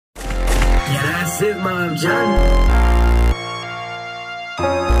Yeah, that's it, Mom John.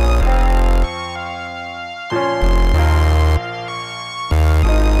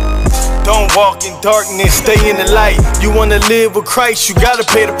 Don't walk in darkness, stay in the light. You wanna live with Christ, you gotta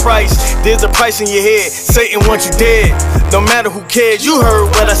pay the price. There's a price in your head, Satan wants you dead. No matter who cares, you heard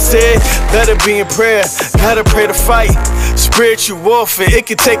what I said. Better be in prayer, gotta pray to fight. Spiritual warfare, it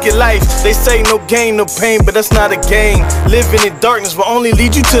can take your life. They say no gain, no pain, but that's not a game. Living in darkness will only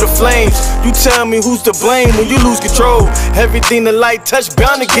lead you to the flames. You tell me who's to blame when you lose control. Everything the light touch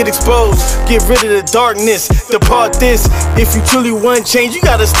bound to get exposed. Get rid of the darkness, depart this. If you truly want change, you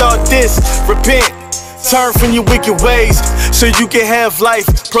gotta start this. Repent, turn from your wicked ways, so you can have life,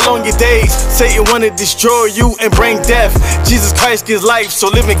 prolong your days. Satan wanna destroy you and bring death. Jesus Christ gives life, so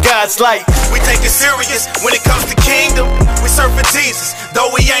live in God's light. We take it serious when it comes to kingdom. We serving Jesus, though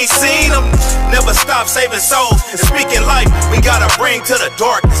we ain't seen him. Never stop saving souls and speaking life. We gotta bring to the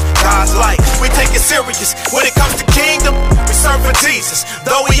darkness God's light. We take it serious when it comes to kingdom. We serving Jesus,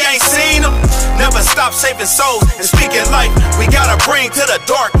 though we ain't seen him. Never stop saving souls and speaking life. We gotta bring to the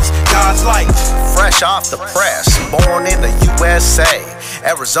darkness God's light. Fresh off the press, born in the USA,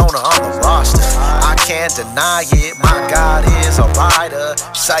 Arizona on the roster. I can't deny it, my God is a rider.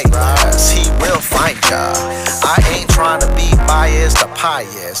 Chaserz, he will find ya. I ain't trying to be biased or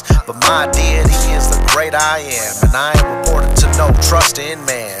pious, but my deity is the great I am, and I ain't reporting to no trust in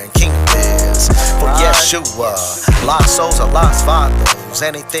man. King Bizz, for Yeshua, lost souls are lost fathers.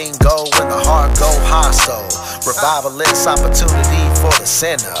 Anything go when the heart go hostile. Revivalist opportunity for the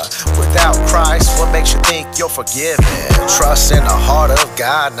sinner. Without Christ, what makes you think you're forgiven? Trust in the heart of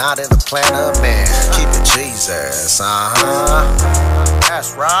God, not in the plan of man. Keep it Jesus,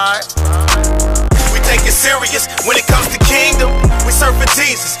 that's right. We take it serious when it comes to kingdom. We serving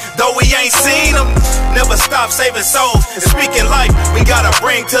Jesus, though we ain't seen him. Never stop saving souls and speaking life. We gotta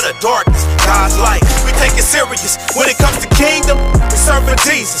bring to the darkness God's light. We take it serious when it comes to kingdom. We serving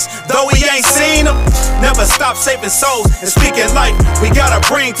Jesus, though we ain't seen him. Never stop saving souls and speaking life. We gotta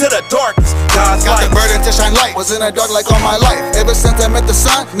bring to the darkness God's light. Got the burden to shine light, was in the dark like all my life. Ever since I met the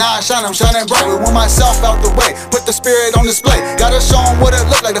sun, now I shine, I'm shining bright. We want myself out the way, put the spirit on display. Gotta show them what it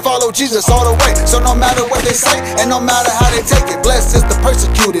look like to follow Jesus all the way. So no matter what they say, and no matter how they take it, blessed is the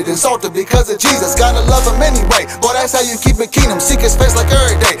persecuted, insulted because of Jesus. Gotta love him anyway, boy, that's how you keep it kingdom. Seek his face like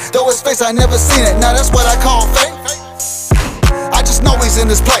every day, though his face I never seen it. Now that's what I call faith. I just know he's in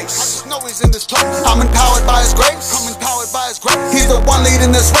this place. I'm empowered by his grace. He's the one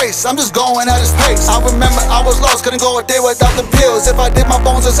leading this race. I'm just going at his pace. I remember I was lost, couldn't go a day without the pills. If I did, my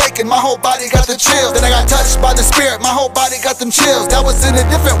bones was aching, my whole body got the chills. Then I got touched by the spirit, my whole body got them chills. That was in a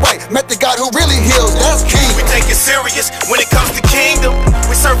different way, met the God who really heals. That's king. We take it serious when it comes to kingdom.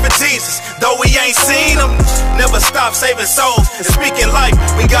 We serving Jesus, though we ain't seen him. Never stop saving souls and speaking life.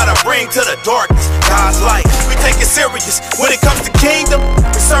 We gotta bring to the darkness God's light. We take it serious when it comes to kingdom.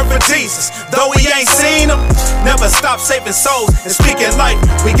 We serving Jesus, though we ain't seen him. Never stop saving souls and speaking life.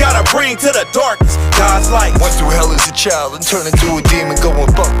 We gotta bring to the darkness God's light. Went through hell as a child and turned into a demon, going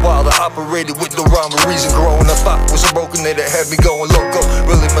buck wild. I operated with no rhyme or reason. Growing up, I was a broken that had me going loco.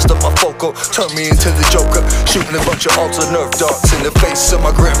 Really messed up my foco, turned me into the Joker. Shooting a bunch of altar nerve darts in the face of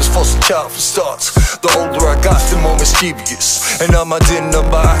my grandma's foster child for starts. The older I got, the more mischievous, and now my din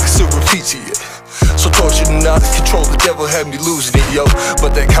number I can still repeat it. So tortured and out of control, the devil had me losing it, yo.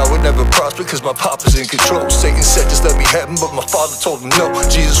 But that coward never prospered, cause my papa's in control. Satan said just let me have him, but my father told him no.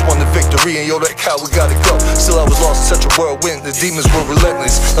 Jesus won the victory, and yo, that coward gotta go. Still I was lost in such a whirlwind, the demons were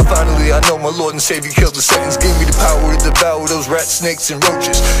relentless. Now finally I know my Lord and Savior killed the Satans. Gave me the power to devour those rats, snakes, and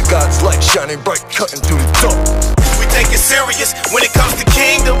roaches. God's light shining bright, cutting through the dark. We take it serious when it comes to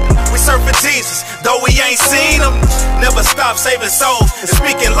kingdom. We serving Jesus, though we ain't seen him. Never stop saving souls and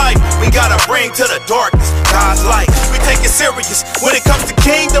speaking life. We gotta bring to the darkness God's light. We take it serious when it comes to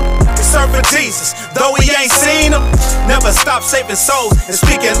kingdom. We serving Jesus, though we ain't seen him. Never stop saving souls and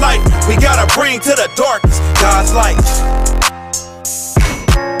speaking life. We gotta bring to the darkness God's light.